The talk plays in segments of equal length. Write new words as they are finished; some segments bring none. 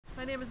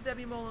My name is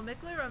Debbie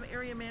Mola-Mickler. I'm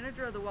area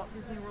manager of the Walt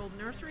Disney World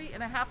Nursery,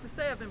 and I have to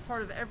say I've been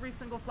part of every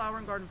single flower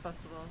and garden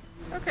festival.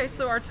 Okay,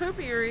 so our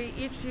topiary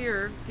each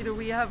year,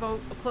 we have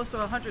close to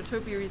 100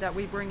 topiary that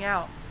we bring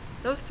out.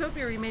 Those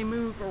topiary may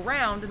move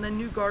around and then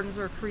new gardens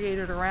are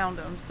created around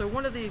them. So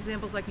one of the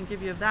examples I can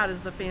give you of that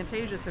is the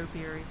Fantasia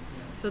topiary.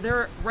 So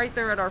they're right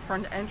there at our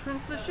front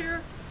entrance this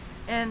year.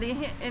 And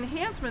the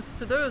enhancements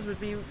to those would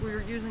be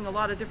we're using a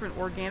lot of different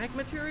organic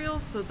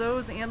materials, so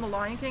those and the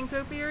Lion King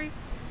topiary.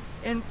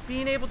 And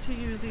being able to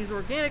use these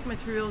organic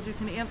materials, you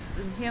can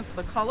enhance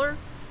the color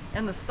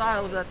and the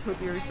style of that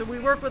topiary. So we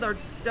work with our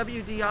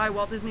WDI,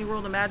 Walt Disney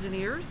World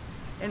Imagineers,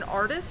 and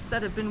artists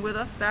that have been with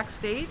us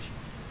backstage,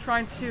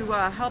 trying to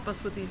help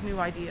us with these new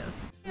ideas.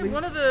 And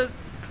one of the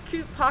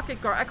cute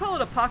pocket garden, I call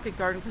it a pocket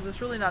garden because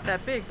it's really not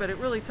that big, but it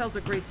really tells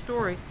a great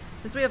story,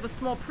 is we have a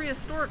small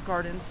prehistoric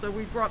garden. So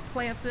we brought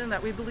plants in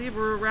that we believe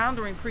were around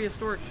during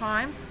prehistoric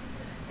times.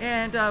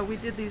 And we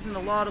did these in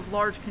a lot of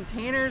large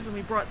containers, and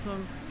we brought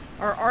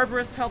our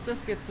arborists helped us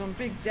get some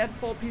big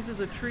deadfall pieces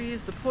of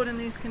trees to put in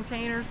these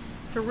containers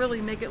to really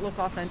make it look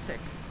authentic.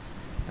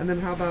 And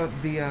then how about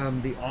the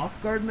off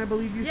garden, I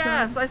believe you said?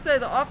 Yes, I say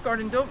the off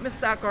garden, don't miss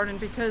that garden,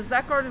 because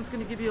that garden is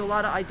going to give you a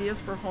lot of ideas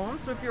for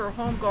homes. So if you're a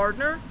home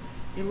gardener,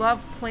 you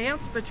love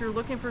plants, but you're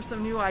looking for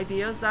some new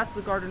ideas, that's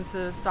the garden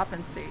to stop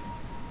and see.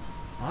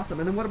 Awesome.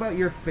 And then what about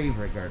your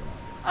favorite garden?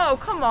 Oh,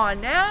 come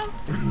on now.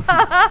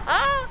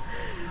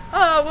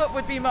 Oh, what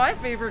would be my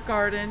favorite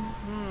garden?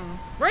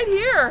 Right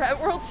here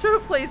at World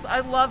Showplace.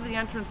 I love the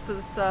entrance to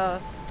this to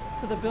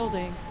the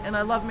building, and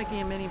I love Mickey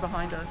and Minnie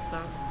behind us. So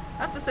I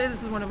have to say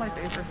this is one of my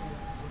favorites.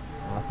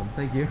 Awesome.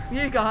 Thank you.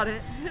 You got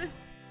it.